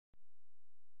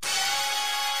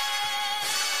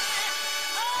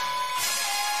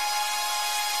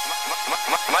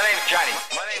My name's Johnny.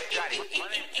 My name's Johnny. My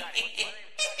name's Johnny.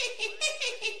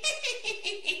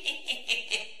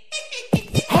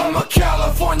 I'm a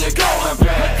California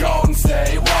Golden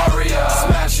State Warrior,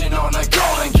 smashing on the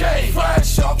Golden Gate,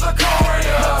 fresh off the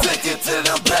corridor, addicted to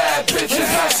them bad bitches,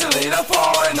 actually the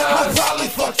foreigner. I probably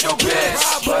fucked your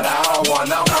bitch, but I don't wanna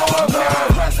know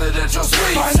about residential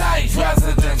suites, my night,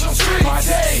 residential streets, my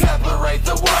day, separate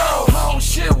the world, oh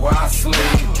shit where I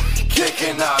sleep,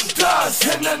 kicking up dust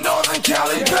in the Northern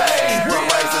Cali Bay, where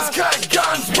razors cut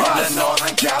guns in the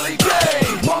Northern Cali Bay,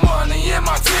 my money and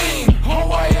my team,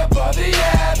 way above the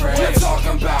average. You're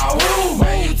talking about who?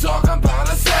 Man, you talking about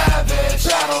a savage.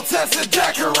 Battle tested,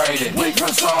 decorated. We from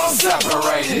songs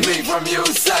separated. Me from you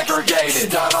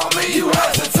segregated. Done on me, you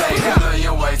hesitated. A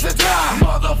million ways to die.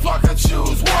 Motherfucker,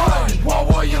 choose one. While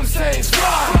William stays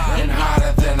fly and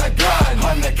hotter than a gun.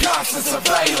 Under constant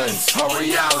surveillance. A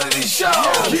reality show.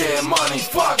 Yeah, money,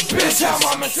 fuck, bitch. How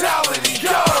my mentality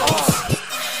goes.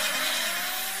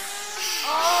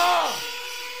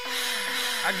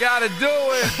 I gotta do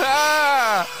it.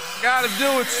 Gotta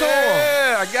do it to him.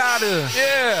 Yeah, I gotta.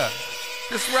 Yeah.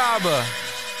 This Robba.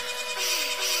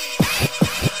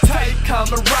 Tight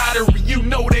camaraderie, you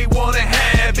know they wanna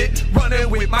have it. Running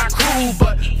with my crew,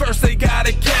 but first they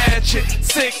gotta catch it.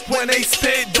 Sick when they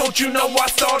spit, don't you know I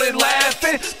started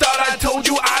laughing? Thought I told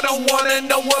you I don't wanna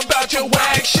know about your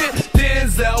whack shit.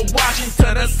 Denzel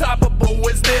Washington, unstoppable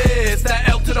is this. That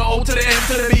L to the O to the M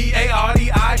to the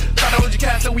B-A-R-D-I. Thought I told you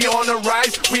cats that we on the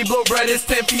rise. We blow bread, it's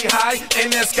 10 feet high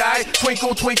in the sky.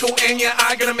 Twinkle, twinkle in your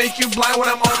eye, gonna make you blind when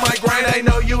I'm on my grind. I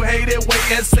know you hate it,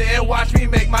 wait and sit and watch me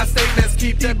make my statements.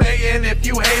 Keep debating if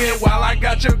you hate it while I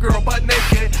got your girl butt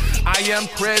naked. I am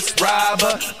Chris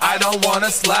Robba, I don't wanna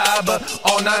slobber.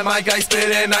 All night my guy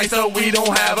spittin' nice so we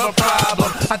don't have a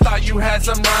problem. I thought you had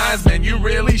some rhymes, man, you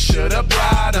really should've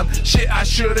brought them. Shit, I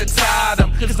should've tied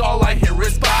them, cause all I hear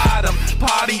is bottom.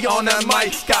 Party on the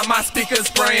mic, got my speakers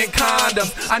spraying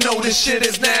condoms. I know this shit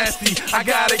is nasty, I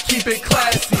gotta keep it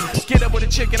classy. Get up with a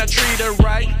chick and I treat her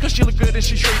right, cause she look good and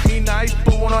she treat me nice.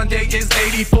 But one on date is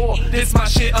 84, this my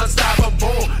shit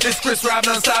unstoppable. This Chris Robba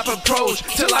non-stop approach,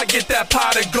 till I get that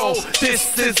pot of gold.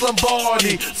 This is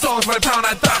Lombardi, songs by the pound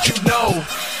I thought you know.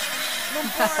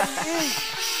 Lombardi Inc.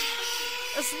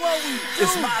 That's what we do.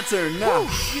 It's my turn now.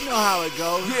 You know how it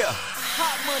goes. Yeah.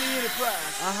 HopMunny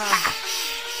Enterprise.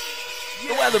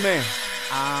 The Weatherman.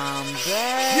 I'm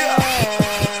back. Yeah.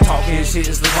 Talking shit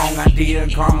is the wrong idea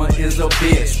and karma is a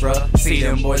bitch, bruh. See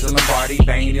them boys in Lombardi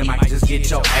bang, you might just get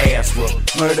your ass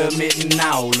whooped. Murder, mitten,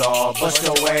 outlaw, bust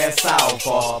your ass out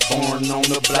for. Born on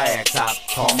the blacktop,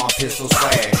 call my pistol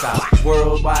swag top.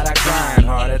 Worldwide I grind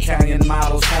hard, Italian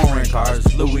models, foreign cars,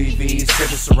 Louis V,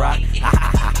 sipping Ciroc.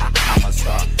 I'm a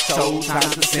star.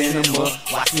 Showtime to cinema.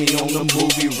 Watch me on the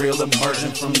movie reel,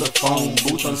 emerging from the phone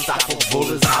booth.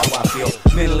 Unstoppable is how I feel.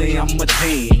 Mentally, I'm a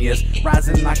genius,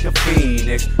 rising like a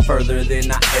phoenix. Further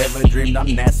than I ever dreamed. I'm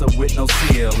NASA with no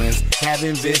ceilings.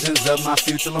 Having visions of my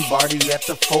future, Lombardi at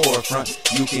the forefront.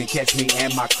 You can catch me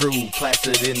and my crew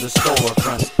plastered in the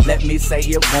storefront. Let me say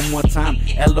it one more time.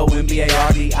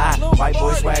 L-O-M-B-A-R-D-I. White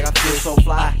boy swag, I feel so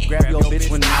fly. Grab your bitch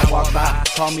when I walk by.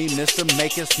 Call me Mr.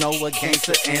 Make It Snow, a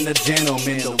gangster and a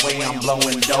gentleman. The way I'm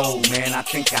blowing dough, man, I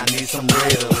think I need some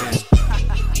reeling.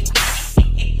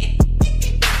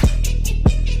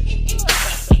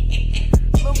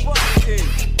 Lombardi Inc.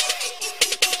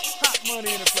 HopMunny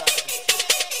Enterprise.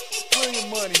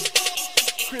 W.Munny.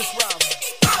 Chris Robba.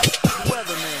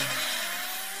 Weatherman.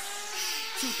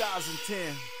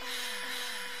 2010.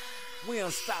 We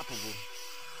unstoppable.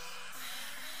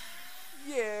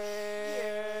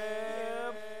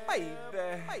 Yeah,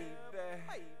 baby.